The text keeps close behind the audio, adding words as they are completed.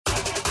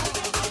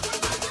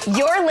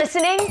You're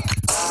listening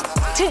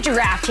to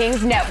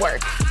DraftKings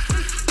Network.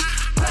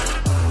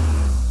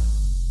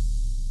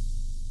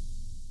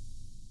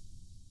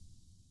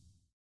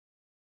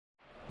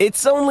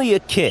 It's only a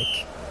kick,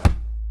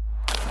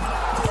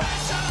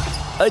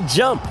 a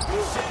jump,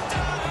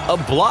 a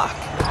block.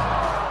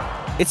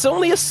 It's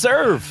only a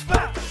serve.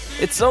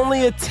 It's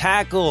only a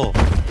tackle,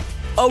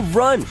 a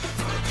run.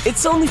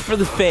 It's only for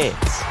the fans.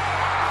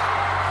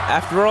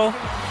 After all,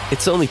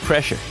 it's only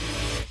pressure.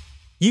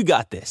 You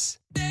got this.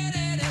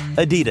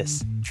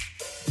 Adidas.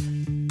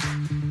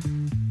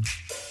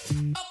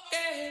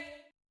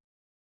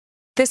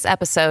 This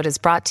episode is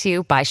brought to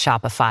you by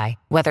Shopify.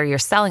 Whether you're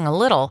selling a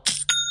little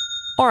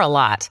or a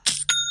lot,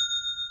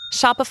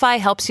 Shopify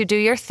helps you do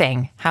your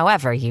thing,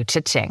 however you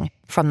cha-ching.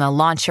 From the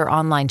launch your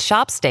online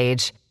shop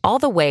stage, all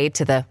the way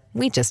to the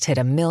we just hit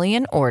 1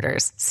 million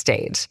orders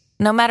stage.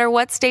 No matter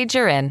what stage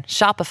you're in,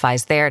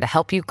 Shopify's there to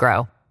help you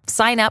grow.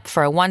 Sign up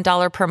for a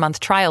 $1 per month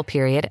trial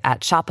period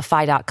at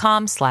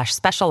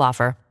shopify.com/special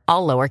offer,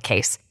 all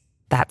lowercase.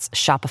 That's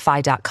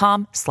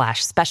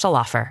shopify.com/special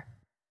offer.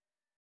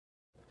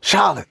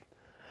 Charlotte.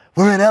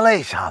 We're in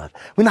L.A., Charlotte.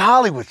 We're in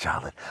Hollywood,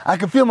 Charlotte. I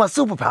can feel my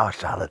superpower,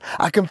 Charlotte.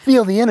 I can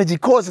feel the energy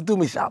coursing through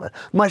me, Charlotte.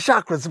 My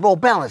chakras are all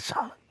balanced,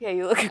 Charlotte. Yeah,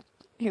 you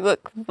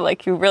look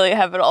like you really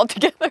have it all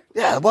together.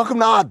 Yeah, welcome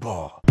to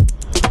Oddball.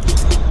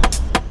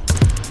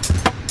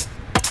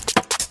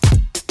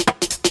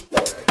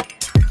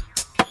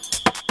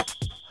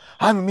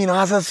 I'm Amino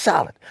Haza's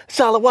Charlotte.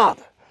 Charlotte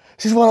Wilder.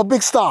 She's one of a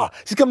big star.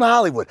 She's coming to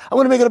Hollywood. I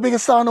want to make her the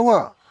biggest star in the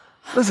world.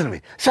 Listen to me.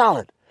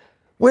 Charlotte,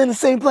 we're in the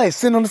same place,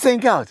 sitting on the same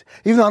couch,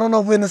 even though I don't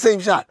know if we're in the same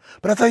shot.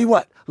 But I'll tell you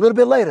what, a little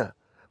bit later,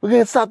 we're going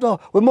to get stopped on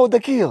with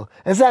Dakhil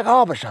and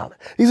Harper, Charlotte.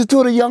 These are two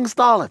of the young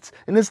starlets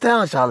in this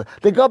town, Charlotte.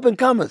 They're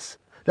up-and-comers.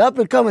 They're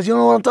up-and-comers. You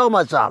know what I'm talking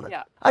about, Charlotte?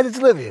 Yeah. I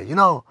just live here, you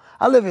know.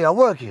 I live here. I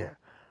work here.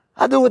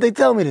 I do what they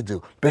tell me to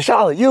do. But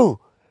Charlotte, you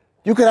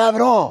could have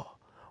it all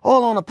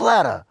on a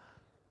platter.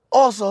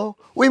 Also,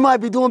 we might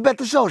be doing Bet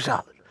the Show,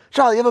 Charlotte.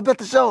 Charlotte, you ever bet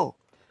the show?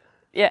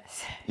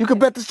 Yes. You can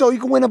bet the show. You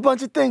can win a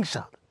bunch of things,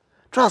 Charlotte.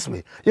 Trust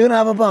me. You're going to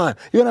have a bond.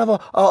 You're going to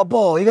have a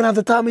ball. You're going to have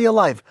the time of your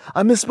life.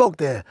 I misspoke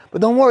there,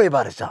 but don't worry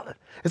about it, Charlotte.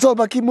 It's all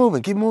about keep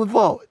moving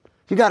forward.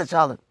 You got it,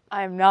 Charlotte.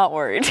 I'm not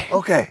worried.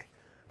 Okay.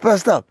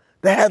 First up,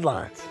 the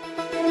headlines.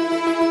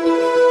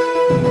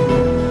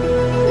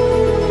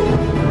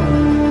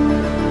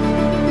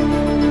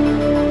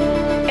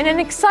 In an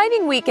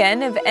exciting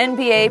weekend of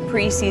NBA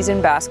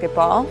preseason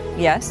basketball,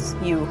 yes,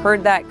 you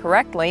heard that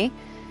correctly,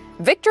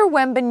 Victor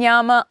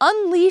Wembanyama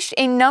unleashed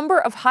a number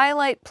of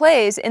highlight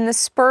plays in the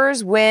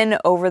Spurs' win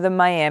over the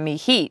Miami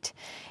Heat,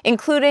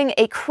 including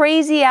a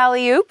crazy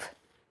alley-oop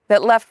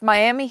that left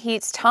Miami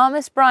Heat's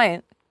Thomas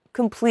Bryant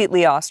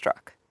completely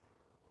awestruck.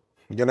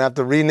 You're going to have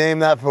to rename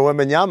that for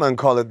Wembanyama and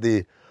call it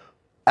the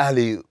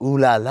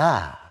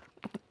alley-ooh-la-la.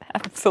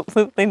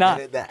 Absolutely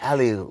not. The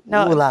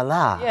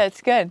alley-ooh-la-la. Yeah,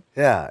 it's good.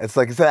 Yeah, it's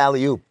like it's an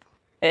alley-oop.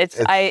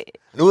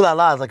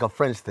 Ooh-la-la is like a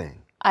French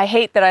thing. I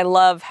hate that I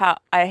love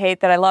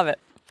it.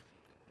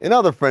 In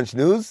other French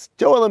news,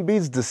 Joel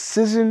Embiid's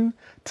decision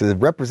to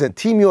represent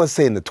Team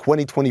USA in the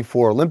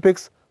 2024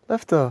 Olympics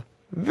left a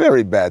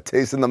very bad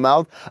taste in the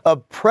mouth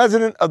of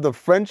President of the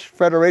French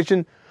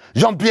Federation,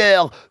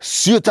 Jean-Pierre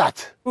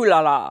Ciutat. Ooh la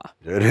la.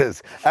 There it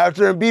is.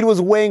 After Embiid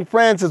was weighing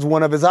France as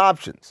one of his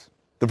options.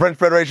 The French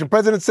Federation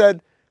president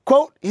said,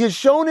 quote, he has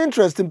shown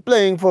interest in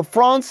playing for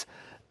France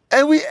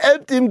and we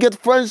helped him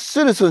get French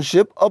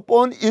citizenship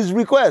upon his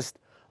request.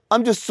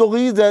 I'm just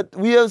sorry that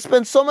we have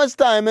spent so much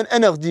time and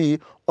energy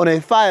on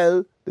a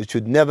file that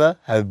should never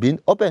have been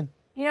opened.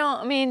 You know,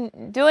 I mean,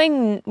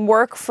 doing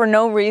work for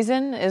no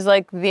reason is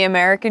like the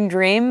American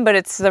dream, but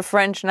it's the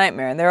French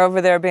nightmare. They're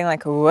over there being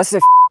like, what's the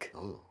f***?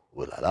 Ooh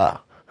la la.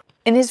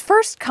 In his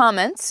first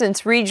comments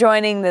since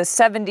rejoining the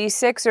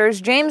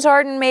 76ers, James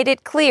Harden made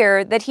it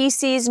clear that he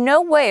sees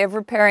no way of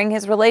repairing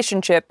his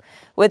relationship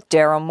with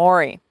Daryl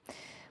Morey.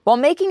 While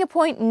making a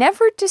point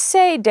never to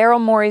say Daryl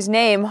Morey's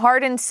name,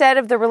 Harden said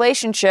of the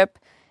relationship,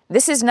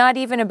 this is not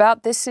even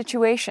about this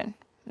situation.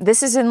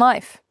 This is in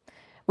life.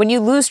 When you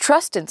lose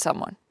trust in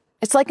someone,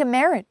 it's like a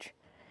marriage.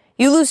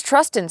 You lose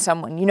trust in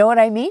someone, you know what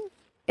I mean?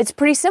 It's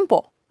pretty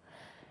simple.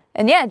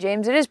 And yeah,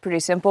 James, it is pretty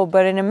simple,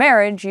 but in a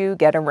marriage, you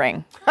get a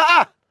ring.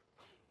 Ha!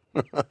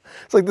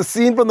 It's like the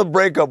scene from The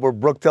Breakup where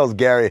Brooke tells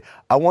Gary,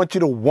 I want you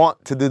to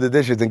want to do the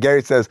dishes. And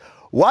Gary says,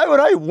 why would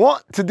I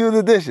want to do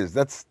the dishes?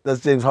 That's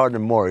James Harden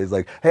and Morey. He's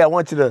like, hey, I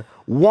want you to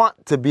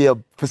want to be a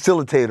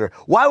facilitator.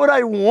 Why would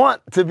I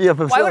want to be a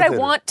facilitator? Why would I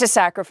want to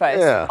sacrifice?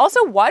 Yeah.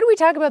 Also, why do we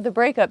talk about The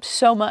Breakup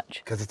so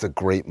much? Because it's a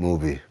great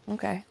movie.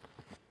 Okay.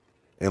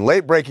 In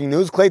late breaking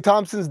news, Klay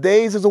Thompson's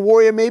days as a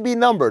Warrior may be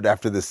numbered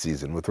after this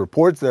season, with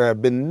reports there have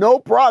been no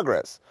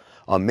progress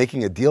on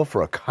making a deal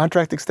for a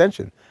contract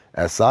extension,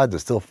 as sides are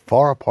still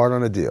far apart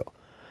on a deal.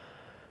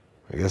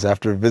 I guess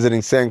after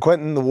visiting San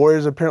Quentin, the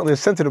Warriors apparently are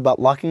sensitive about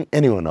locking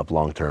anyone up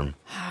long term.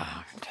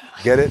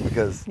 Get it?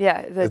 Because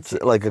it's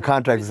like a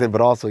contract extension,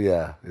 but also,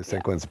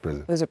 San Quentin's a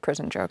prison. It was a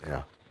prison joke.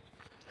 Yeah.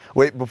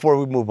 Wait, before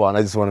we move on,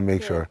 I just want to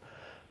make sure.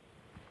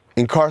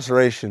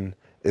 Incarceration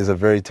is a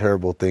very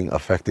terrible thing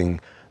affecting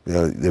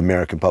the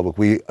American public.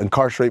 We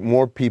incarcerate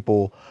more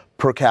people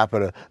per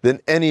capita than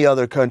any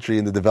other country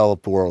in the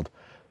developed world.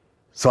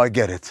 So I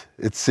get it.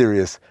 It's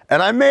serious.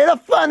 And I made a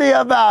funny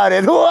about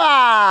it.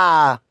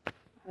 Hoo-ah!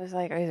 I was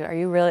like, are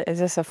you really, is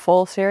this a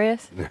full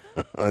serious?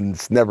 And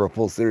it's never a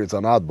full serious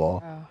on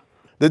Oddball. Oh.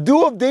 The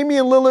duo of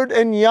Damian Lillard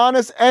and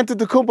Giannis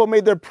Antetokounmpo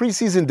made their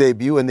preseason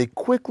debut, and they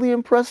quickly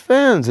impressed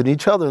fans and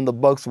each other in the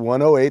Bucks'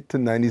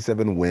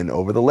 108-97 win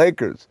over the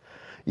Lakers.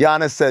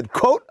 Giannis said,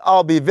 quote,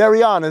 "I'll be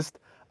very honest,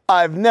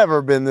 I've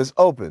never been this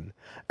open.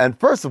 And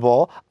first of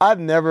all, I've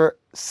never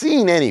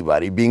seen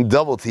anybody being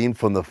double-teamed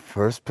from the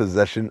first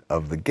possession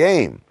of the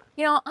game."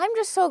 You know, I'm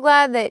just so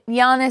glad that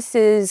Giannis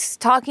is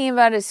talking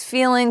about his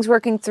feelings,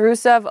 working through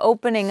stuff,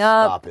 opening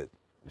up. Stop it.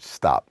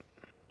 Stop.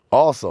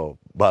 Also,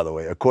 by the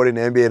way, according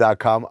to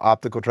NBA.com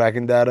optical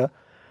tracking data,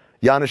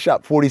 Giannis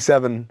shot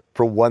 47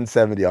 for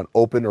 170 on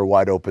open or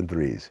wide open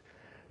threes.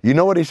 You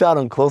know what he shot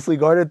on closely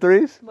guarded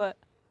threes? What?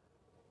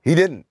 He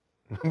didn't,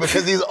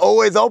 because he's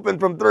always open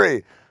from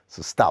three.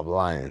 So stop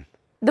lying.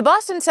 The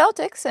Boston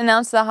Celtics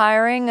announced the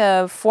hiring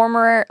of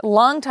former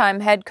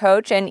longtime head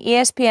coach and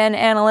ESPN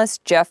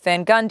analyst Jeff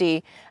Van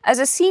Gundy as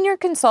a senior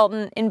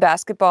consultant in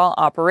basketball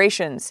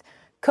operations.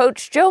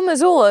 Coach Joe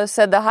Mazzulla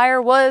said the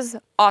hire was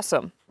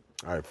awesome.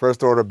 All right,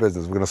 first order of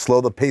business. We're going to slow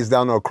the pace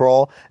down to a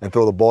crawl and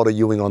throw the ball to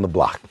Ewing on the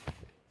block.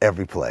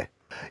 Every play.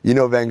 You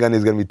know Van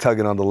Gundy's going to be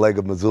tugging on the leg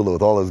of Mazzulla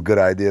with all his good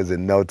ideas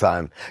in no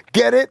time.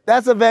 Get it?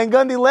 That's a Van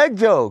Gundy leg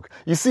joke.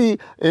 You see,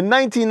 in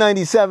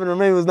 1997, or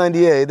maybe it was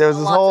 98, there was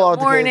this whole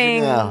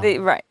altercation.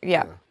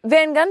 Yeah.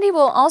 Van Gundy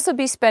will also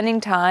be spending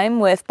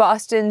time with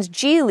Boston's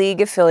G League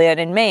affiliate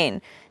in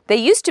Maine. They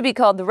used to be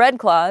called the Red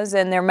Claws,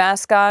 and their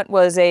mascot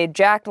was a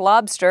jacked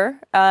lobster.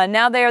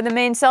 Now they are the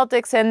Maine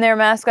Celtics, and their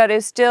mascot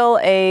is still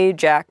a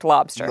jacked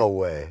lobster. No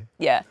way.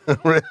 Yeah.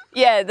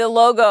 Yeah, the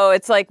logo,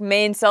 it's like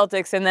Maine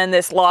Celtics and then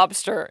this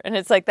lobster. And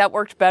it's like, that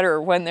worked better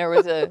when there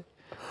was a...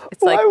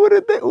 It's Why like, would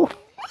it think?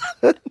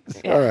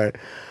 Yeah. All right.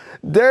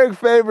 Derek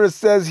Favors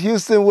says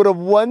Houston would have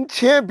won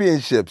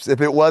championships if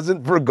it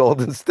wasn't for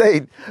Golden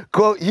State.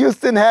 Quote,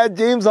 "Houston had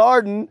James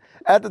Harden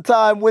at the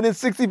time winning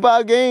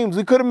 65 games.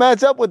 We couldn't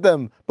match up with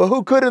them, but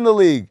who could in the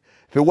league?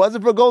 If it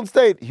wasn't for Golden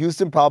State,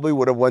 Houston probably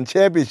would have won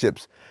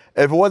championships.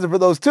 If it wasn't for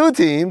those two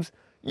teams,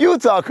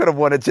 Utah could have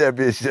won a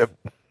championship."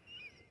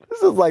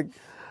 This is like,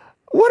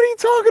 what are you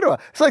talking about?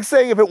 It's like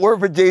saying if it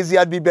weren't for Jay-Z,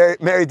 I'd be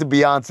married to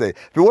Beyonce.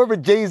 If it weren't for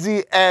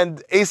Jay-Z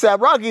and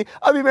A$AP Rocky,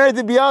 I'd be married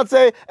to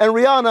Beyonce and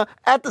Rihanna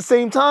at the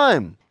same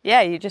time.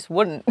 yeah, you just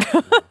wouldn't.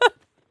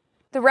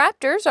 The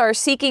Raptors are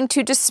seeking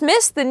to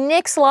dismiss the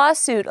Knicks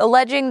lawsuit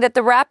alleging that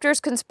the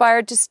Raptors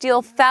conspired to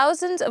steal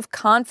thousands of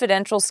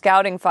confidential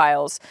scouting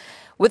files,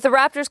 with the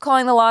Raptors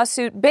calling the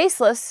lawsuit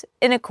baseless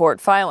in a court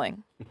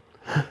filing.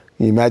 Can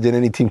you imagine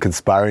any team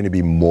conspiring to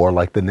be more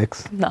like the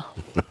Knicks? No.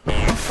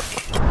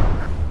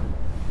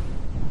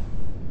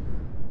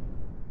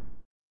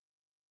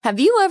 Have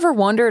you ever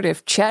wondered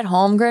if Chet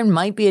Holmgren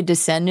might be a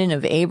descendant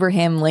of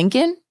Abraham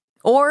Lincoln?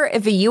 Or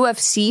if a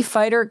UFC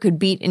fighter could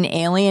beat an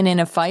alien in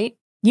a fight?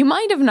 You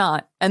might have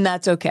not, and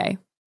that's okay.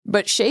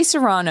 But Shea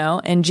Serrano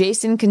and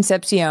Jason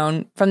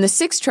Concepcion from the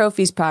Six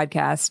Trophies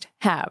podcast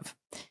have.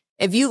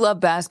 If you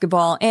love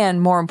basketball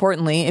and, more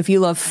importantly, if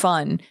you love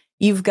fun,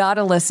 you've got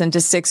to listen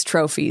to Six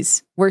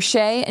Trophies, where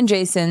Shea and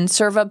Jason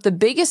serve up the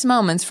biggest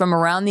moments from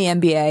around the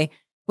NBA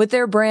with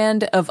their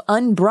brand of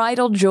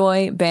unbridled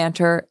joy,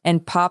 banter,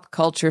 and pop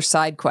culture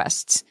side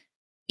quests.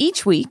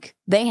 Each week,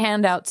 they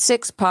hand out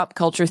 6 pop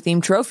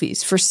culture-themed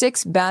trophies for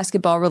 6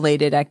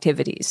 basketball-related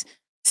activities.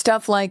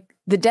 Stuff like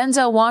the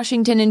Denzel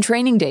Washington in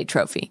Training Day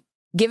trophy,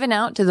 given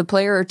out to the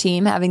player or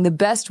team having the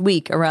best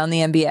week around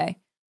the NBA.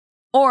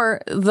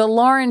 Or the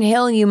Lauryn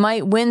Hill you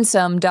might win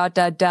some ...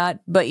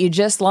 but you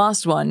just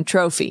lost one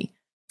trophy,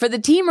 for the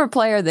team or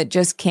player that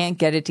just can't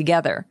get it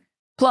together.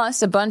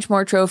 Plus, a bunch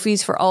more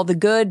trophies for all the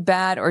good,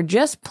 bad, or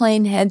just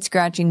plain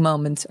head-scratching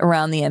moments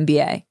around the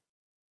NBA.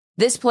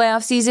 This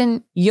playoff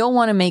season, you'll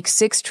want to make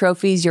 6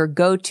 Trophies your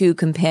go-to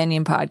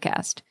companion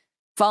podcast.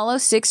 Follow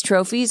 6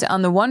 Trophies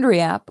on the Wondery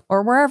app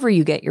or wherever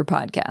you get your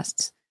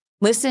podcasts.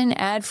 Listen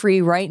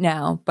ad-free right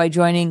now by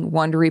joining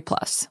Wondery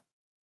Plus.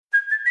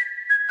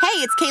 Hey,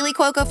 it's Kaylee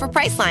Cuoco for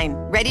Priceline.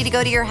 Ready to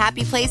go to your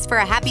happy place for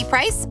a happy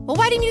price? Well,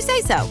 why didn't you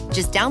say so?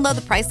 Just download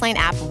the Priceline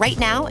app right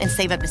now and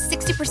save up to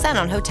 60%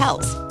 on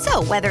hotels.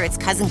 So whether it's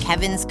Cousin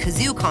Kevin's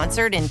Kazoo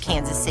Concert in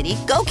Kansas City,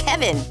 go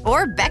Kevin,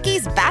 or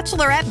Becky's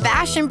Bachelorette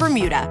Bash in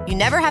Bermuda, you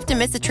never have to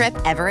miss a trip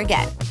ever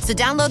again. So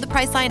download the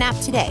Priceline app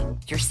today.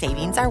 Your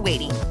savings are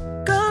waiting.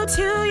 Go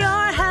to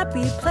your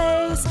happy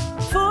place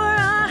for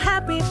a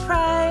happy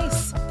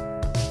price.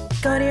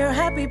 Go to your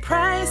happy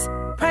price,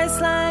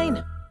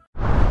 Priceline.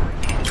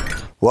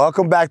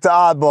 Welcome back to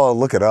Oddball.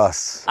 Look at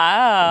us.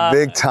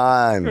 Big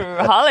time.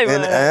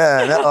 Hollywood.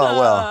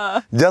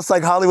 Just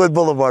like Hollywood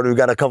Boulevard, we've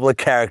got a couple of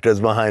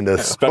characters behind us.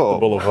 Respect the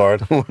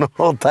Boulevard.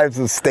 All types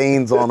of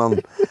stains on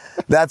them.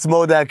 That's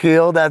Mo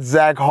Dakhil. That's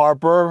Zach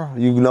Harper.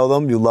 You know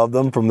them. You love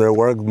them from their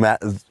work.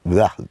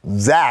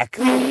 Zach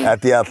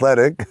at The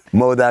Athletic.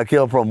 Mo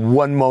Dakhil from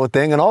One Mo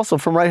Thing, and also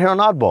from right here on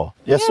Oddball.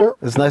 Yes, sir.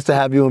 It's nice to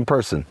have you in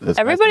person.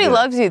 Everybody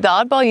loves you. The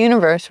Oddball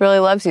universe really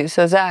loves you.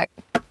 So Zach,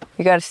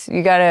 you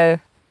gotta.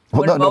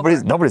 Well, no,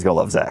 nobody's gonna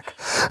love Zach.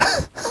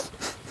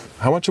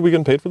 How much are we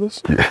getting paid for this?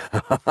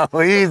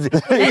 Easy,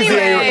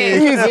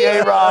 Anyway.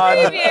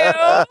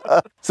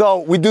 A-Rod. So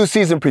we do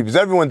season previews.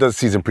 Everyone does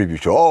season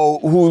preview show. Oh,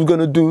 who's going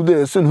to do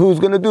this and who's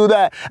going to do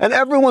that? And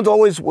everyone's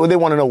always, they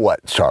want to know what,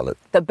 Charlotte?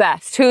 The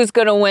best. Who's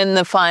going to win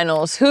the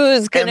finals?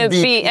 Who's going to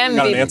be MVP?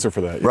 Got an answer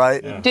for that.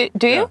 Right? Yeah.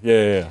 Do you?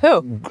 Yeah.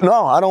 Who?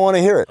 No, I don't want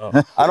to hear it.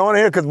 I don't want to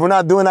hear it because we're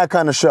not doing that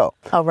kind of show.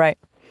 Oh, right.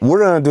 We're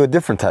going to do a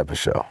different type of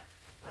show.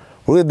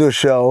 We're going to do a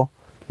show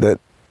that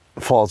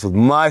falls with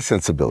my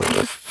sensibility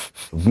of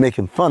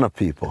making fun of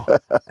people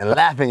and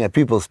laughing at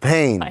people's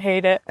pain. I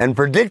hate it. And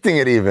predicting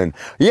it even.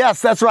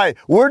 Yes, that's right.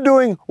 We're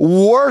doing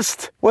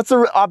worst. What's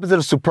the opposite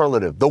of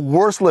superlative? The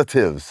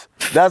worstlatives.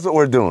 That's what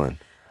we're doing.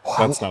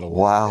 That's not a word.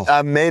 Wow.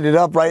 I made it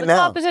up right What's the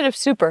now. opposite of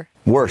super?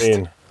 Worst.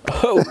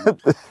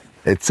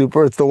 It's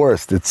super, it's the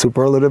worst. It's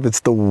superlative,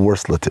 it's the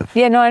worstlative.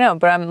 Yeah, no, I know,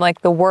 but I'm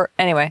like the worst.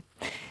 Anyway,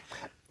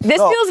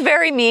 this feels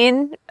very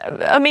mean,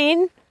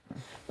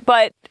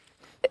 but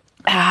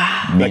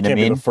That can't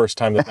be the first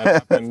time that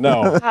happened.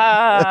 No.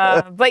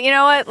 but you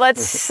know what?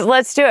 Let's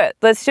do it.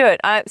 Let's do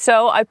it.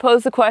 So I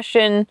pose the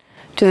question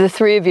to the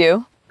three of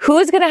you: who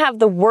is going to have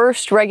the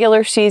worst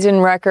regular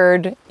season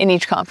record in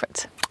each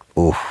conference?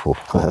 Oof.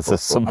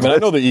 That's I mean, I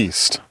know the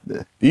East.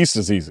 The East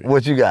is easy.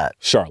 What you got?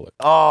 Charlotte.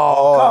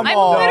 Oh, come I'm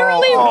on.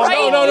 literally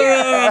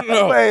right here.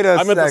 No. Wait a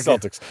I meant the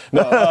second. Celtics.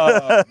 No,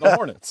 the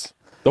Hornets.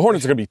 The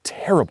Hornets are going to be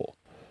terrible.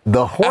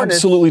 The Hornets.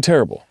 Absolutely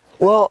terrible.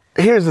 Well,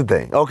 here's the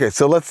thing. Okay,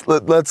 so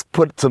let's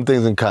put some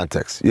things in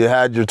context. You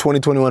had your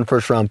 2021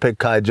 first-round pick,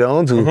 Kai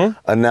Jones, who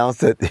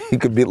announced that he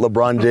could beat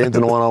LeBron James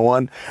in a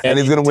one-on-one, and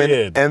he's going to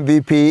win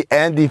MVP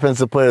and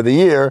Defensive Player of the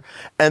Year,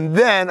 and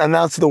then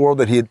announced to the world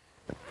that he had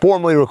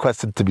formally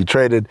requested to be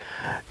traded,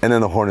 and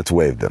then the Hornets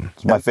waived him.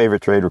 It's my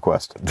favorite trade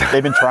request.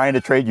 They've been trying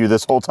to trade you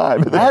this whole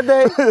time. Had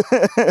they?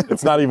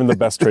 It's not even the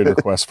best trade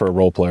request for a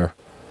role player.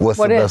 What's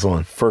the best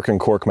one? Furkan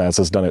Korkmaz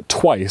has done it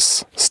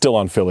twice, still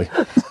on Philly.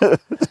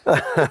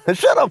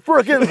 Shut up,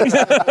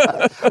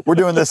 Furkan. We're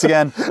doing this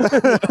again.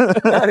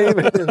 Not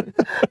even.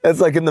 It's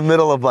like in the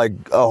middle of like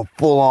a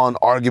full-on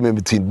argument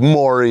between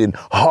Morey and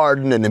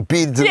Harden and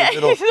Embiid's in the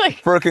middle.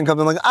 Like, Furkan comes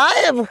in like, I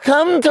have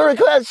come to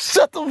request,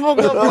 shut the fuck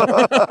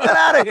up. Get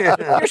out of here.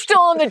 you're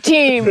still on the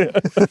team.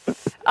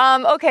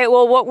 Okay,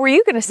 well, what were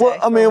you going to say? Well,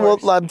 I mean,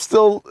 I'm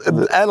still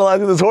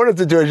analyzing this Hornet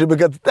situation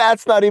because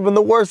that's not even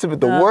the worst of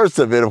it. The worst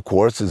of it, of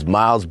course, is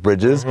Miles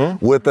Bridges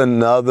with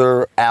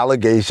another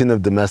allegation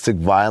of domestic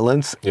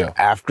violence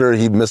after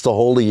he missed a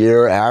whole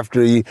year,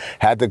 after he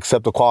had to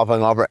accept a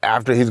qualifying offer,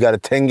 after he's got a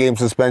 10-game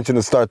suspension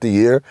to start the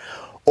year.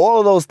 All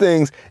of those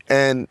things,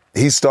 and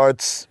he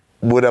starts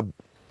with a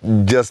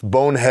just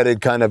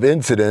boneheaded kind of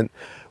incident,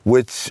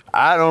 which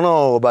I don't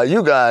know about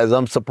you guys.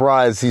 I'm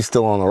surprised he's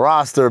still on the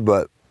roster,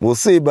 but we'll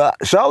see. But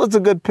Charlotte's a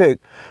good pick.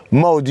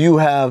 Mo, do you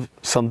have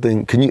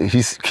something? Can you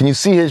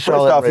see his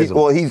Charlotte? First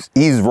off,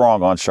 he's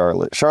wrong on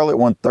Charlotte. Charlotte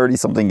won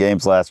 30-something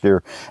games last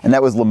year, and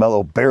that was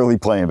LaMelo barely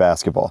playing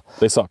basketball.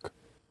 They suck.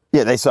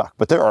 Yeah, they suck,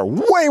 but there are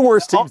way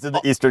worse teams in the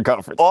Eastern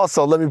Conference.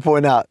 Also, let me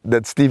point out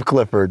that Steve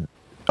Clifford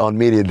on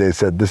Media Day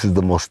said this is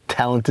the most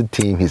talented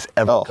team he's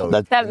ever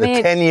coached. That the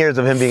means- 10 years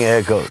of him being a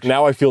head coach.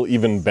 Now I feel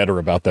even better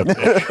about that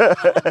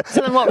pick.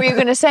 So then what were you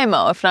going to say,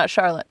 Mo, if not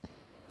Charlotte?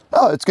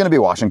 Oh, it's going to be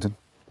Washington.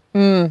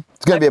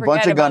 It's going to be a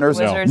bunch of gunners.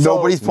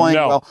 Nobody's playing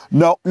well.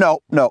 No.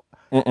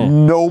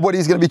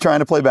 Nobody's going to be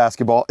trying to play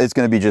basketball. It's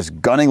going to be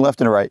just gunning left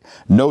and right.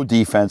 No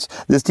defense.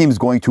 This team is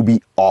going to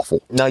be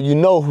awful. Now, you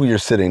know who you're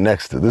sitting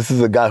next to. This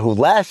is a guy who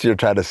last year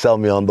tried to sell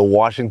me on the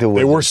Washington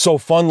Wizards. They were so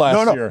fun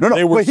last year. No.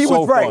 They were But he so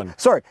was right. fun.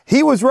 Sorry,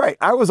 he was right.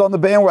 I was on the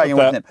bandwagon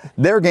with him.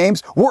 Their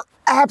games were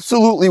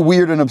absolutely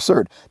weird and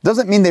absurd.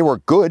 Doesn't mean they were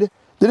good.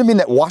 Didn't mean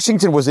that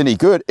Washington was any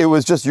good. It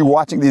was just you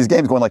watching these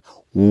games going like,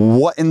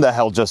 what in the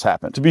hell just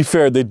happened? To be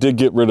fair, they did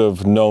get rid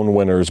of known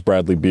winners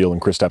Bradley Beal and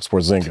Kristaps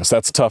Porzingis.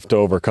 That's tough to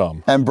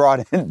overcome. And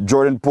brought in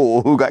Jordan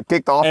Poole, who got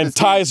kicked off. And his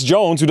team. Tyus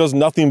Jones, who does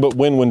nothing but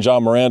win when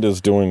John Morant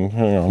is doing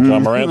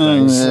John Morant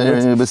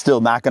things. But still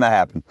not going to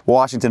happen.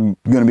 Washington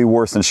going to be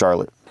worse than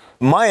Charlotte.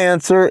 My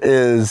answer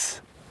is,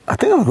 I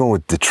think I'm going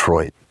with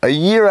Detroit. A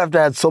year after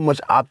I had so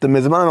much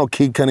optimism, I don't know,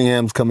 Keith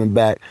Cunningham's coming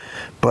back,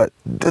 but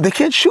they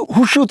can't shoot.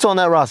 Who shoots on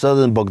that roster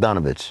other than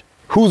Bogdanovich?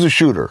 Who's a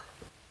shooter?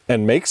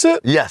 And makes it?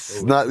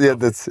 Yes. Yeah.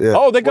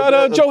 Oh, they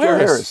got Joe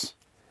Harris.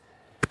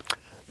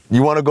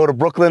 You want to go to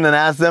Brooklyn and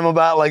ask them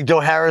about, like, Joe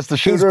Harris, the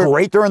shooter? He's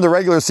great during the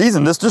regular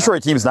season. This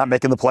Detroit team's not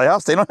making the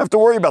playoffs. They don't have to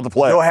worry about the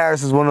playoffs. Joe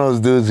Harris is one of those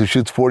dudes who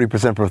shoots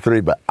 40% from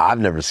three, but I've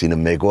never seen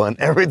him make one.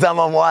 Every time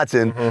I'm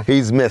watching,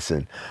 he's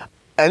missing.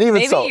 And even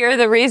Maybe you're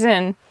the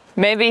reason.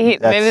 Maybe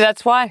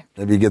that's why.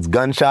 Maybe he gets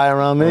gun shy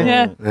around me.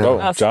 Yeah. Oh,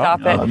 I'll John? stop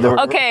it.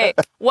 Okay,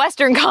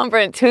 Western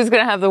Conference. Who's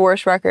going to have the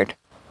worst record?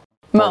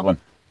 Mo. Portland.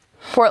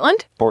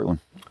 Portland? Portland.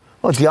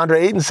 Well,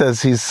 DeAndre Ayton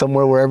says he's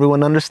somewhere where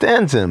everyone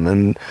understands him,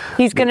 and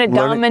he's going to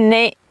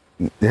dominate.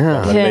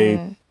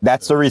 Yeah.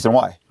 That's the reason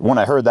why. When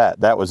I heard that,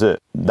 that was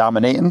it.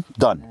 Dominating,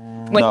 done.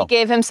 When he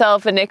gave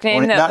himself a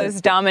nickname that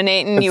was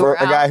dominating, you were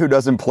for a guy who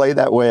doesn't play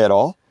that way at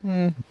all,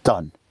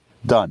 done.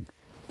 We're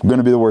going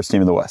to be the worst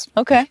team in the West.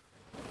 Okay.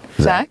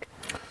 Zach?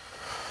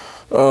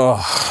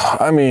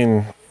 I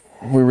mean,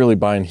 we really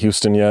buying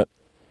Houston yet?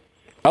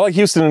 I like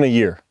Houston in a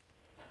year.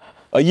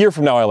 A year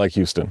from now, I like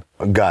Houston.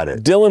 Got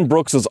it. Dylan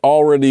Brooks is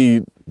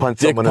already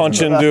dick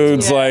punching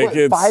dudes like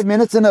it's 5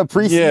 minutes in a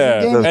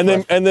preseason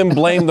game. and then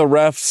blame the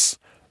refs,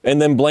 and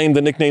then blame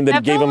the nickname that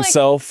he gave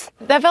himself.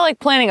 That felt like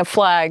planting a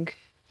flag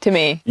to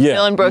me. Yeah.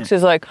 Dylan Brooks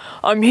is like,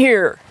 I'm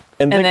here.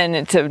 And then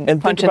it's a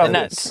punch in the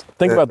nuts.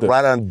 Think about this.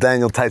 Right on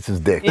Daniel Tyson's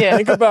dick. Yeah.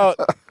 Think about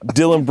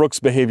Dylan Brooks'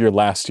 behavior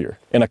last year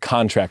in a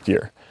contract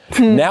year.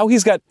 Now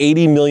he's got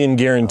 $80 million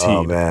guaranteed.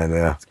 Oh, man,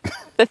 yeah.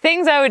 The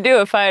things I would do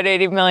if I had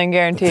 $80 million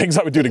guaranteed. Things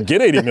I would do to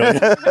get $80 million.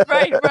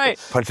 Right.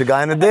 Punch a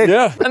guy in the dick?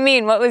 Yeah.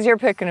 Amin, what was your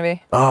pick going to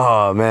be?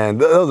 Oh, man,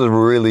 those are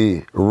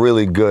really,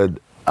 really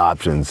good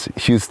options.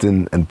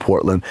 Houston and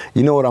Portland.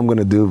 You know what I'm going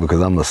to do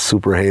because I'm a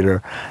super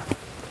hater?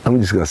 I'm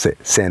just going to say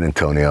San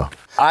Antonio.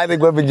 I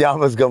think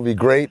Wembanyama's going to be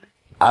great.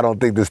 I don't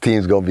think this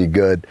team's going to be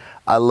good.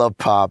 I love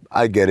Pop.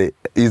 I get it.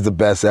 He's the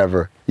best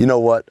ever. You know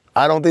what?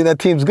 I don't think that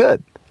team's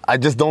good. I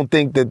just don't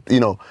think that,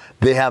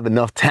 they have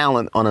enough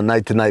talent on a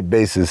night-to-night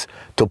basis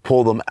to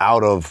pull them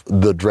out of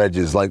the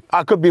dredges. Like,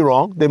 I could be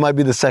wrong. They might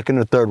be the second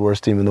or third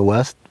worst team in the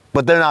West,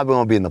 but they're not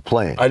going to be in the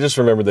play-in. I just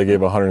remembered they gave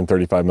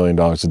 $135 million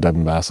to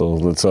Devin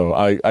Vassell, so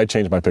I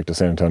changed my pick to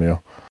San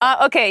Antonio.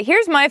 Okay,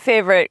 here's my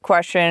favorite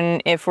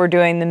question if we're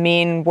doing the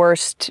mean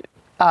worst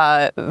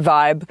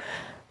vibe.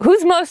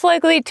 Who's most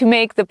likely to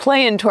make the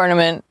play-in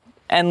tournament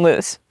and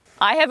lose?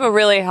 I have a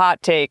really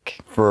hot take.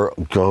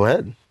 Go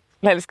ahead.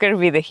 That it's going to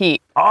be the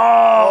Heat.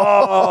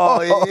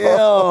 Oh,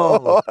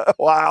 yo.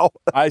 Wow.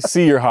 I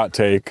see your hot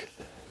take,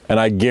 and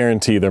I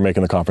guarantee they're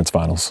making the conference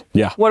finals.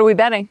 Yeah. What are we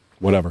betting?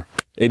 Whatever.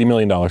 $80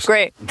 million.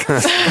 Great.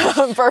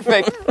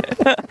 Perfect.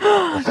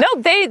 No,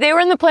 they were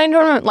in the play-in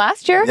tournament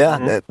last year.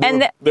 Yeah.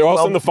 And They're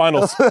also in the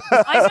finals.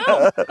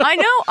 I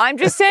know. I'm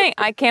just saying,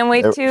 I can't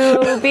wait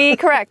to be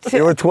correct.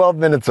 They were 12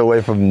 minutes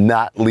away from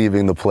not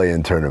leaving the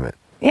play-in tournament.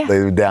 Yeah. They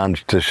were down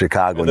to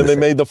Chicago. And then they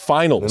made the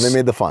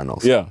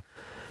finals. Yeah.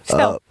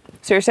 Still.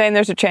 So you're saying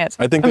there's a chance?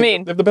 I think they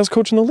have the best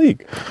coach in the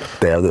league.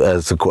 They have,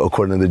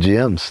 according to the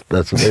GMs,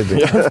 that's what they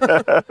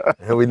do.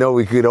 And we know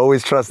we could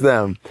always trust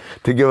them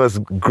to give us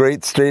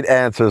great straight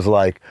answers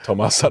like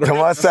Tomas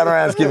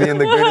Satoransky being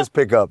the greatest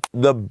pickup.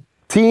 The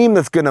team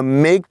that's going to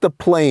make the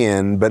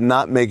play-in but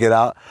not make it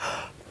out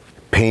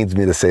pains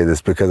me to say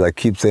this because I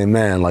keep saying,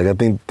 man, I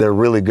think they're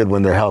really good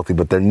when they're healthy,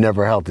 but they're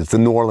never healthy. It's the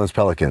New Orleans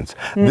Pelicans.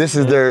 This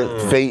is their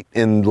fate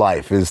in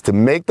life, is to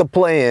make the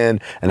play-in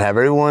and have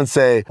everyone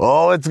say,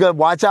 oh, it's good,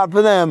 watch out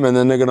for them, and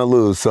then they're going to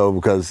lose. So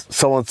because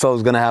so-and-so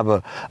is going to have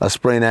a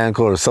sprained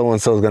ankle or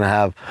so-and-so is going to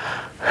have...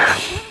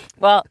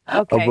 Well,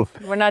 okay,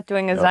 we're not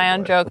doing a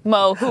Zion joke.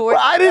 Mo, who were...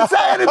 I didn't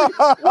say anything.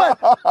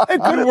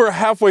 What? You were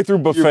halfway through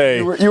buffet.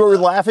 You were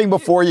laughing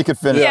before you could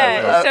finish.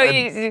 Yeah, so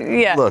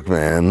yeah. Look,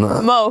 man.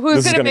 Mo,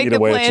 who's going to make the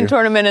play-in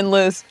tournament and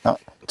lose?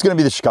 It's going to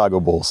be the Chicago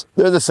Bulls.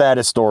 They're the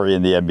saddest story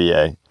in the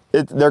NBA.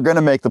 They're going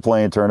to make the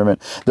play-in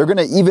tournament. They're going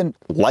to even,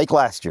 like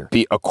last year,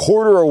 be a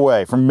quarter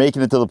away from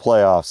making it to the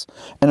playoffs,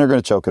 and they're going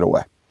to choke it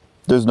away.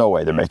 There's no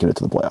way they're making it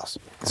to the playoffs.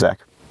 Zach?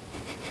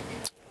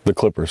 The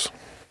Clippers.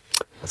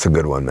 That's a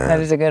good one, man. That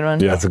is a good one.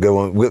 Yeah. That's a good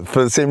one.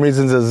 For the same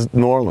reasons as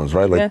New Orleans,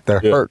 right?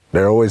 They're hurt.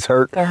 They're always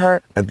hurt. They're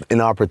hurt. At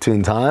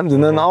inopportune times.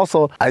 And then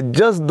also, I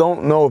just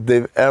don't know if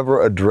they've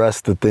ever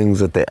addressed the things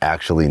that they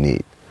actually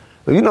need.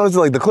 It's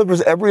like the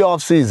Clippers every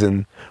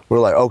offseason, we're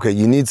like, okay,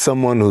 you need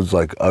someone who's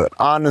like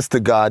honest to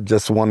God,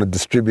 just want to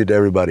distribute to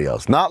everybody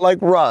else. Not like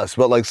Russ,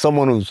 but like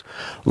someone who's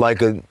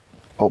like a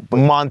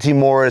Monty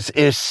Morris,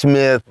 Ish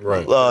Smith,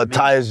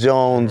 Tyus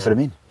Jones. That's what I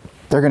mean.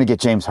 They're going to get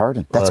James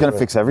Harden. That's going to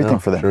fix everything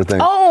for them. Sure thing.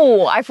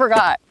 Oh, I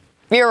forgot.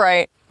 You're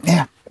right.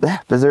 Yeah.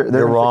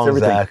 They're wrong,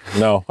 Zach.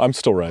 No, I'm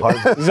still right.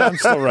 I'm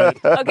still right.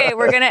 Okay,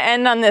 we're going to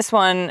end on this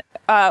one.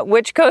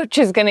 Which coach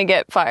is going to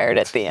get fired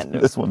at the end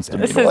of this one's to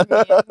me. This is mean.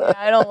 Yeah,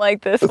 I don't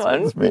like this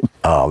one.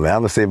 Oh, man, I'm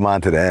going to save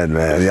mine to the end,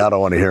 man. Y'all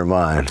don't want to hear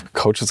mine.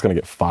 Coach is going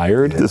to get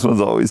fired? This one's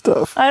always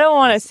tough. I don't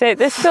want to say it.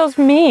 This feels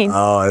mean.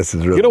 Oh, this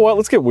is really... You know what?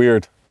 Let's get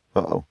weird.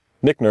 Uh-oh.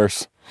 Nick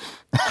Nurse.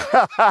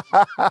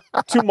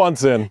 2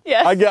 months in.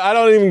 Yes. I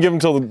don't even give him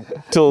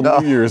till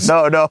New Year's.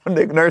 No.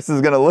 Nick Nurse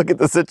is going to look at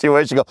the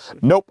situation and go,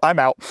 nope, I'm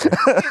out.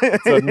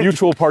 It's a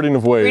mutual parting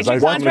of ways.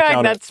 Reach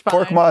contract, that's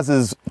fine.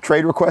 Korkmaz's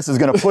trade request is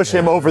going to push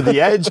him over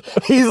the edge.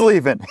 He's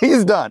leaving.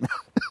 He's done.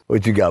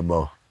 What you got,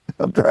 Mo?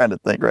 I'm trying to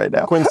think right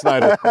now. Quinn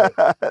Snyder.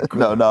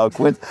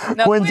 Quinn's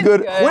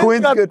good.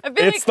 Quinn's good.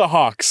 It's the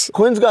Hawks.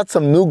 Quinn's got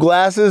some new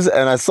glasses,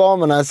 and I saw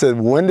him and I said,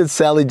 when did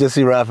Sally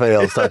Jesse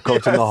Raphael start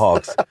coaching the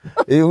Hawks?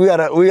 We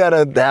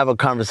gotta have a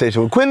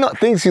conversation. Quinn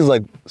thinks he's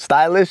like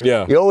stylish.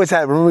 Yeah. He always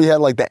had, remember he had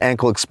like the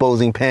ankle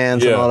exposing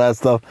pants and all that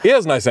stuff? He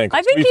has nice ankles.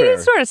 I think he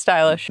is sort of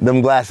stylish.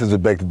 Them glasses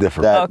would beg to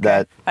differ.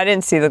 I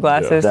didn't see the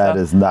glasses. That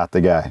is not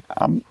the guy.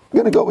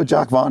 going to go with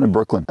Jacques Vaughn in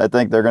Brooklyn. I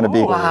think they're going to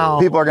be,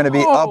 people are going to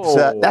be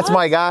upset. That's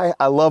my guy.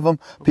 I love him.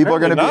 People are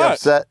going to be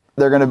upset.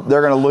 They're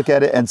gonna look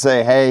at it and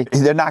say, hey,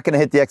 they're not gonna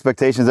hit the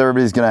expectations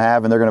everybody's gonna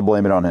have, and they're gonna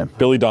blame it on him.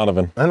 Billy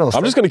Donovan.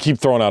 I'm just gonna keep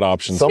throwing out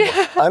options.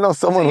 I know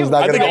someone who's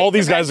not. I think all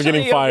these guys are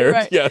getting fired.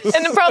 Right. Yes,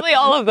 and then probably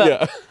all of them.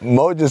 Yeah.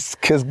 Mo just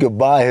kissed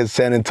goodbye his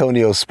San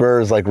Antonio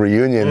Spurs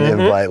reunion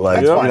invite.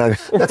 Like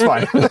that's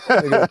fine.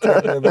 They're gonna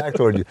turn their back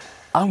toward you.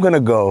 I'm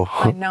gonna go.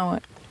 I know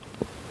it.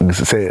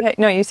 Say it.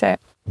 No, you say it.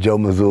 Joe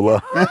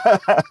Mazzulla.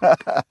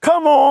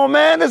 Come on,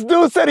 man. This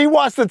dude said he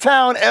watched The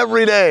Town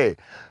every day.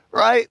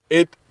 Right?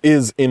 It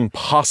is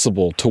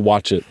impossible to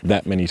watch it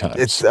that many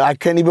times. I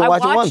can't even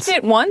watch it once. I watched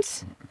it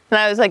once, and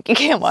I was like, you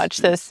can't watch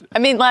this. I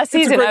mean, last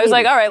season, I was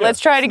like, all right,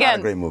 let's try it again. It's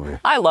a great movie.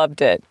 I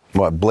loved it.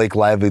 What, Blake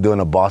Lively doing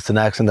a Boston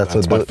accent?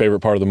 That's my favorite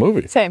part of the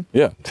movie. Same.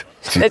 Yeah.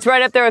 It's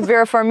right up there with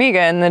Vera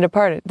Farmiga in The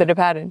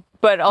Departed.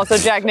 But also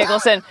Jack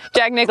Nicholson.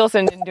 Jack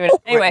Nicholson didn't do it.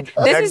 Anyway,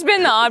 this has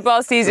been the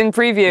Oddball season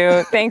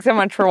preview. Thanks so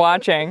much for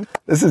watching.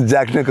 This is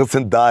Jack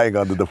Nicholson dying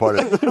on The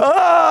Departed.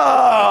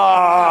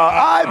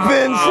 I've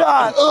been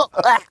shot.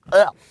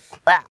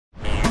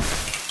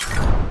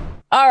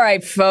 All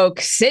right,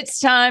 folks. It's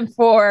time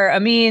for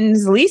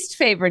Amin's least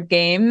favorite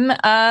game,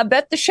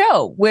 Bet the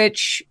Show,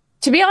 which,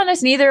 to be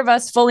honest, neither of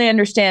us fully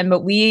understand, but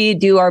we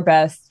do our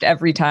best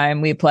every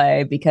time we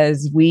play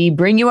because we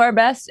bring you our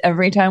best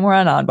every time we're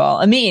on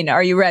Oddball. Amin,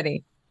 are you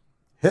ready?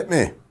 Hit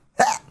me.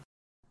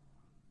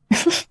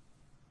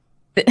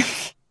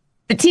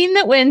 The team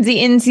that wins the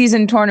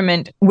in-season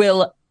tournament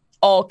will,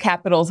 all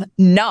capitals,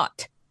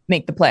 not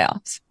make the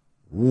playoffs.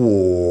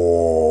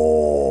 Whoa.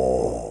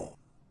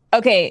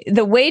 Okay,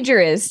 the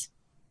wager is,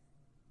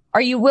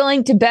 are you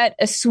willing to bet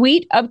a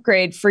suite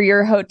upgrade for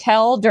your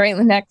hotel during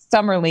the next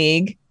summer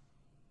league?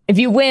 If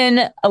you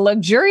win, a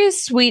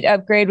luxurious suite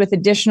upgrade with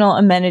additional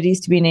amenities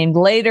to be named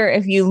later.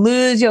 If you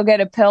lose, you'll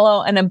get a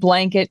pillow and a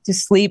blanket to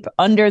sleep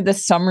under the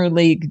summer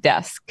league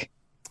desk.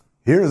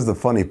 Here's the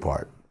funny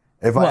part.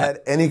 If I had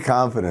any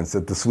confidence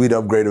that the suite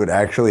upgrade would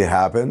actually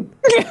happen,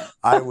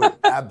 I would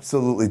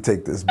absolutely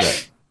take this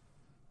bet.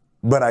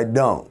 But I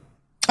don't.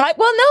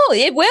 Well, no,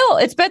 it will.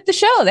 It's Bet the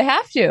Show. They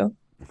have to.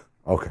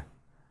 Okay.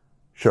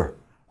 Sure.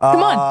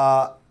 Come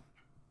on.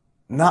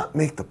 Not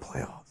make the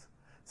playoffs.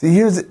 See,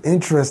 here's the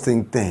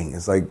interesting thing.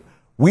 It's like,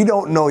 we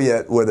don't know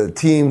yet whether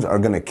teams are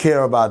going to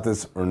care about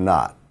this or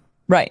not.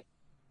 Right.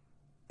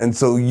 And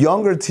so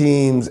younger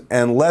teams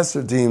and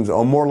lesser teams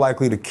are more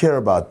likely to care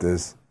about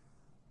this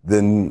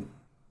than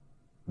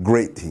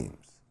great teams.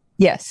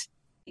 Yes.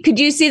 Could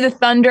you see the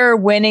Thunder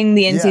winning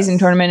the in-season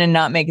tournament and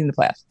not making the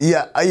playoffs?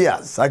 Yeah,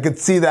 yes. I could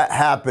see that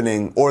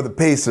happening. Or the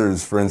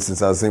Pacers, for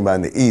instance, I was thinking about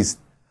in the East.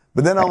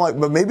 But then I'm like,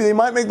 but maybe they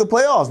might make the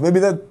playoffs.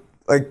 Maybe that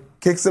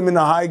kicks them into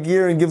high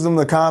gear and gives them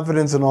the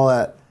confidence and all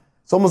that.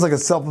 It's almost like a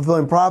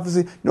self-fulfilling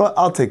prophecy. You know what?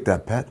 I'll take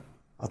that, Pat.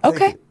 I'll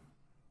take it.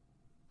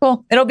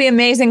 Cool. It'll be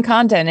amazing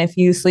content if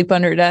you sleep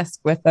under a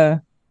desk with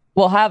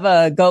we'll have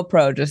a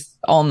GoPro just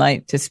all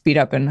night to speed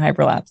up and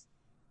hyperlapse.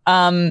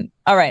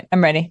 All right,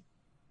 I'm ready.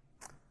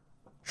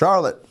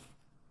 Charlotte,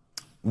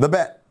 the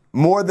bet.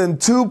 More than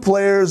 2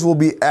 players will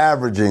be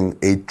averaging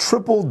a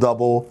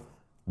triple-double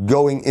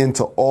going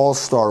into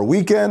All-Star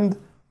Weekend.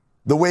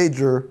 The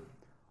wager,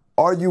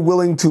 are you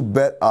willing to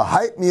bet a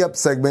Hype Me Up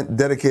segment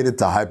dedicated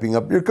to hyping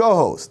up your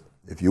co-host?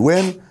 If you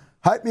win,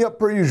 hype me up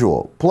per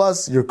usual.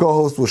 Plus, your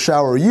co-host will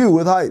shower you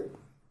with hype.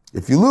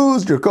 If you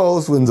lose, your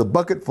co-host wins a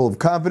bucket full of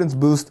confidence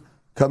boost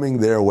coming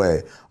their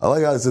way. I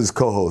like how it says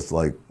co-host,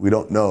 like we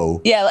don't know.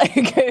 Yeah, like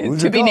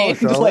to be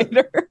named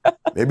later.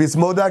 Maybe it's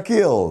Mo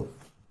Dakhil.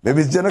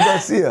 Maybe it's Jenna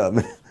Garcia.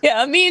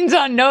 Yeah, Amin's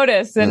on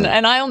notice, and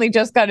I only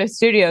just got a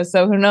studio,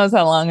 so who knows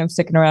how long I'm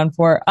sticking around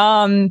for.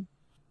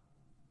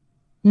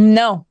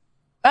 No.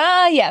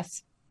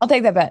 Yes. I'll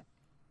take that bet.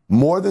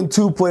 More than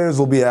 2 players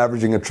will be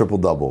averaging a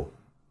triple-double.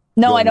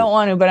 No, I don't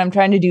want to, but I'm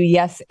trying to do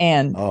yes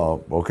and.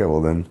 Oh, okay,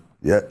 well then.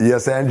 Yeah,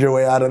 yes and your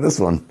way out of this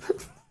one.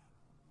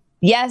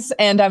 Yes,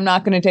 and I'm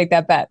not going to take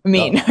that bet. Are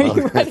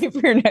you ready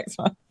for your next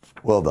one?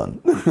 Well done.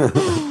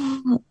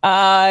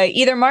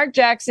 Either Mark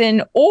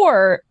Jackson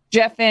or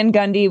Jeff Van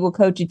Gundy will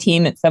coach a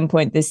team at some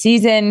point this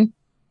season.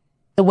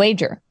 The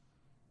wager.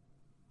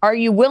 Are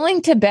you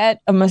willing to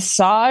bet a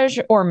massage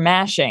or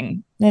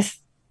mashing?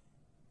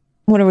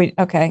 What are we?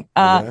 Okay.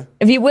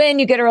 If you win,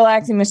 you get a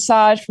relaxing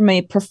massage from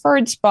a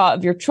preferred spa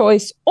of your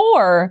choice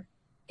or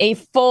a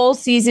full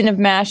season of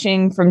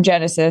mashing from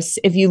Genesis.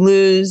 If you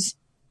lose,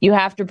 you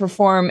have to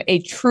perform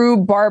a true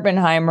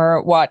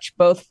Barbenheimer, watch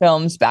both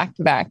films back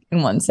to back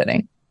in one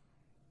sitting.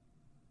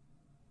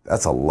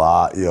 That's a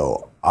lot.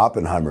 Yo,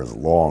 Oppenheimer's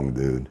long,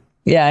 dude.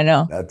 Yeah, I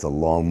know. That's a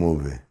long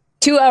movie.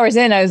 2 hours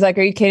in, I was like,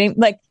 are you kidding?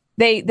 Like,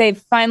 they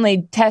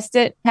finally test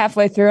it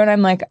halfway through, and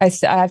I'm like, I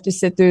have to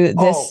sit through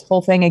this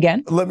whole thing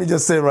again? Let me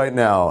just say right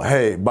now,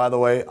 hey, by the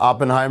way,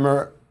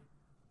 Oppenheimer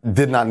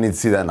did not need to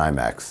see that in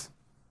IMAX.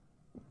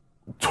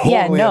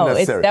 Totally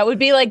unnecessary. That would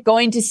be like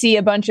going to see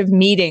a bunch of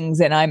meetings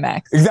in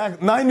IMAX.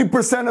 Exactly.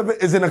 90% of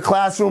it is in a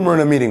classroom or in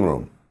a meeting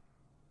room.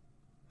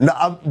 No,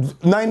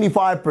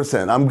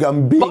 95%.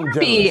 I'm being Barbie,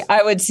 generous.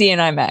 I would see in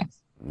IMAX.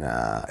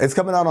 Nah, it's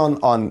coming out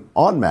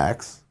on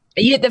Max.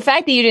 The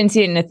fact that you didn't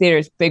see it in the theater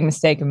is a big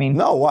mistake. I mean,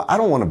 no, I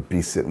don't want to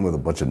be sitting with a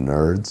bunch of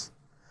nerds.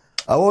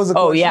 What was the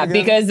question again?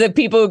 Because the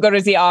people who go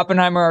to see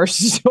Oppenheimer are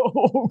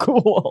so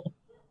cool.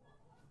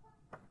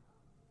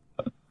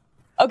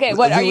 Okay,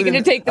 what are you going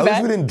to take the bet? At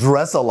least we didn't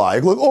dress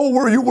alike. Like,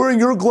 were you wearing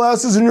your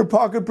glasses and your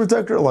pocket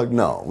protector? Like,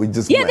 no, we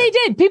just went. They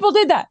did. People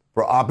did that.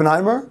 For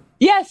Oppenheimer?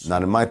 Yes.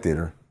 Not in my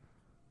theater.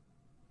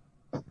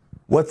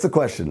 What's the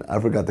question? I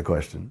forgot the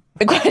question.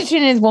 The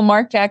question is, will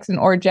Mark Jackson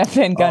or Jeff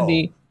Van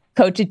Gundy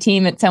coach a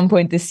team at some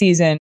point this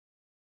season?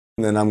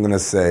 And then I'm going to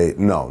say,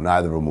 no,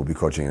 neither of them will be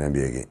coaching an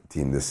NBA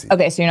team this season.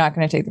 Okay, so you're not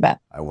going to take the bet.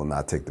 I will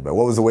not take the bet.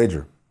 What was the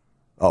wager?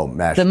 Oh,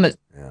 mashing.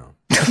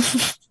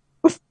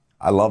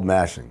 I love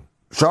mashing.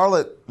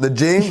 Charlotte, the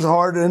James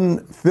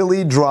Harden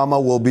Philly drama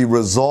will be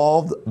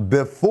resolved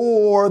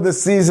before the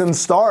season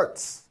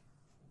starts.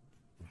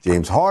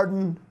 James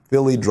Harden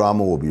Philly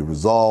drama will be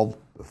resolved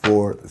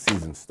before the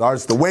season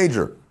starts. The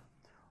wager.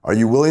 Are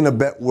you willing to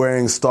bet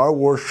wearing Star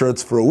Wars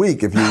shirts for a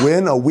week? If you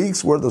win a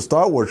week's worth of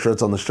Star Wars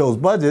shirts on the show's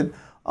budget,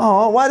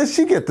 why did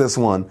she get this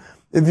one?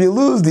 If you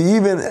lose, do you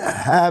even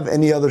have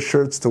any other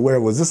shirts to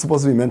wear? Was this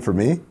supposed to be meant for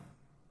me?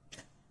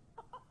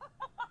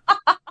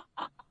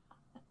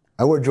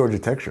 I wear Georgia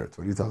Tech shirts.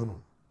 What are you talking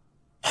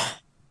about?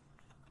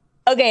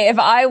 Okay, if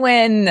I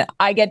win,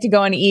 I get to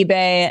go on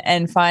eBay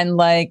and find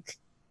like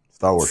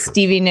Star Wars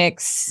Stevie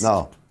Nicks.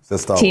 No, it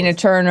says Star Tina Wars.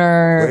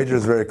 Turner. Wager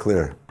is very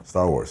clear.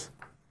 Star Wars.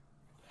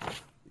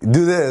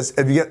 Do this.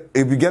 If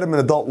you get them in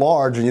adult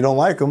large and you don't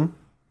like them,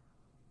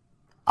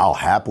 I'll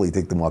happily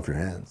take them off your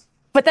hands.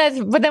 But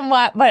then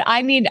what? But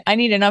I need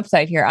an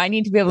upside here. I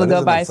need to be able to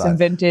go buy some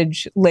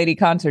vintage lady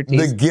concert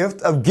tees. The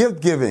gift of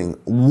gift giving.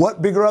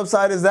 What bigger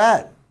upside is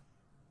that?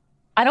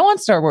 I don't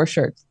want Star Wars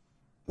shirts.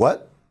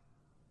 What?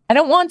 I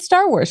don't want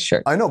Star Wars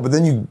shirts. I know, but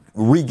then you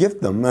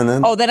re-gift them and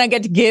then... then I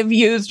get to give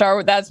you Star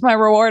Wars. That's my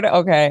reward?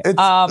 Okay.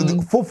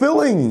 It's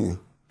fulfilling.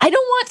 I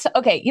don't want to...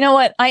 Okay, you know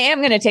what? I am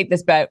going to take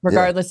this bet,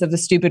 regardless of the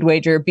stupid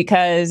wager,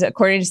 because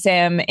according to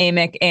Sam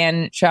Amick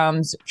and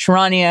Shams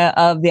Charania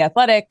of The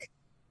Athletic,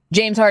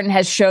 James Harden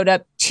has showed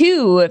up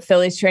to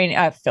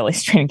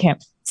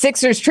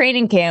Sixers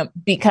training camp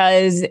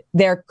because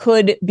there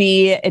could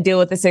be a deal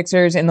with the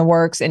Sixers in the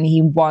works, and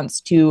he wants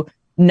to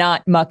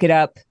not muck it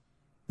up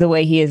the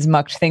way he has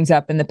mucked things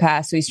up in the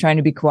past. So he's trying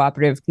to be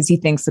cooperative because he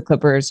thinks the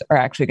Clippers are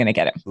actually going to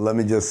get him. Let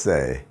me just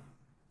say,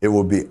 it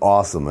would be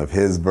awesome if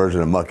his version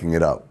of mucking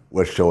it up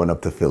was showing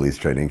up to Philly's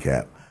training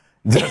camp.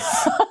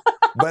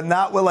 But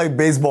not with like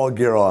baseball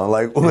gear on,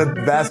 like with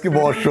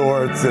basketball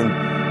shorts and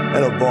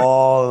a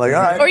ball. Like,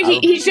 all right. Or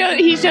he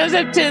shows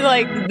up to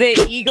like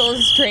the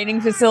Eagles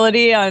training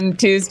facility on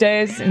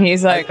Tuesdays and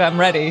he's like, I'm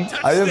ready.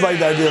 I just like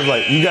the idea of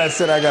like, you guys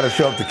said I got to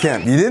show up to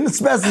camp. You didn't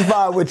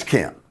specify which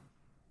camp,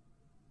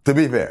 to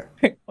be fair.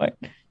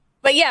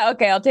 But yeah,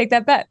 okay, I'll take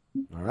that bet.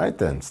 All right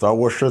then. Star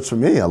Wars shirts for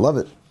me. I love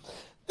it.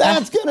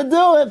 That's going to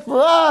do it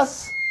for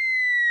us.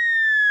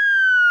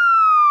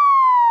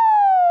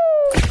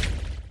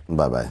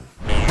 Bye-bye.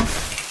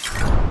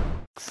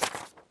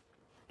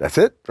 That's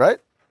it, right?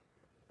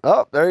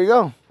 Oh, there you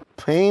go.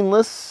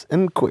 Painless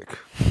and quick.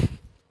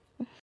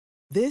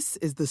 This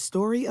is the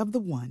story of the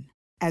one.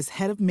 As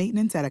head of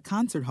maintenance at a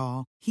concert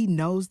hall, he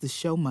knows the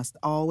show must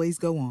always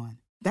go on.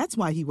 That's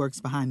why he works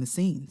behind the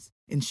scenes,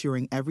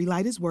 ensuring every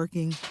light is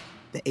working,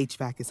 the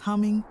HVAC is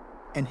humming,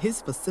 and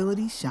his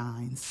facility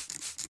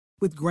shines.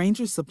 With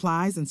Grainger's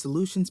supplies and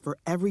solutions for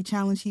every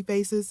challenge he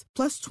faces,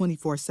 plus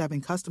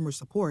 24/7 customer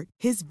support,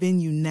 his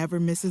venue never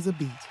misses a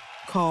beat.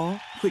 Call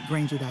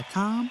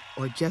quickgrainger.com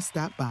or just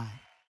stop by.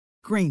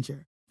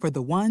 Grainger, for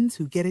the ones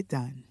who get it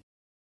done.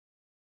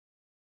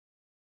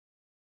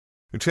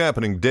 It's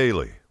happening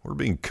daily. We're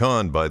being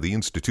conned by the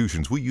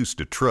institutions we used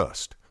to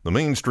trust. The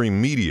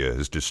mainstream media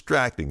is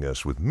distracting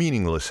us with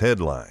meaningless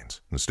headlines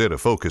instead of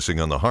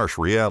focusing on the harsh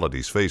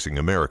realities facing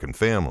American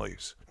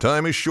families.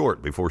 Time is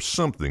short before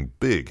something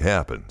big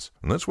happens,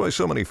 and that's why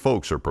so many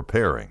folks are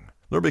preparing.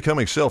 They're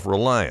becoming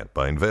self-reliant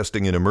by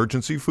investing in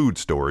emergency food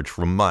storage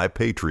from My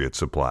Patriot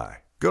Supply.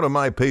 Go to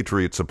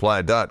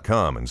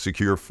MyPatriotSupply.com and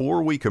secure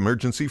 4-week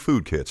emergency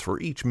food kits for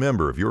each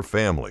member of your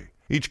family.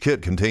 Each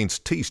kit contains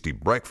tasty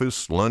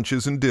breakfasts,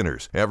 lunches, and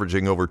dinners,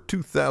 averaging over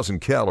 2,000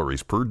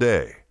 calories per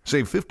day.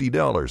 Save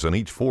 $50 on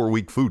each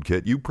 4-week food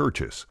kit you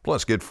purchase.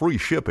 Plus, get free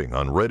shipping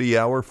on Ready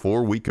Hour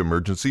 4-week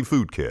emergency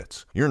food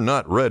kits. You're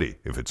not ready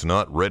if it's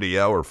not Ready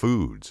Hour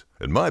foods.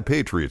 At My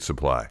Patriot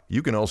Supply,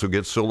 you can also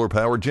get solar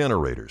power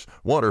generators,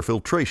 water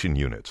filtration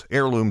units,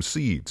 heirloom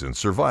seeds, and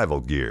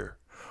survival gear.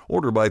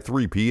 Order by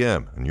 3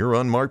 p.m. and your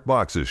unmarked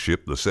boxes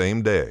ship the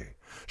same day.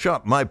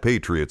 Shop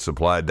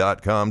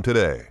MyPatriotSupply.com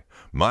today.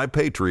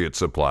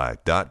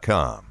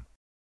 MyPatriotSupply.com.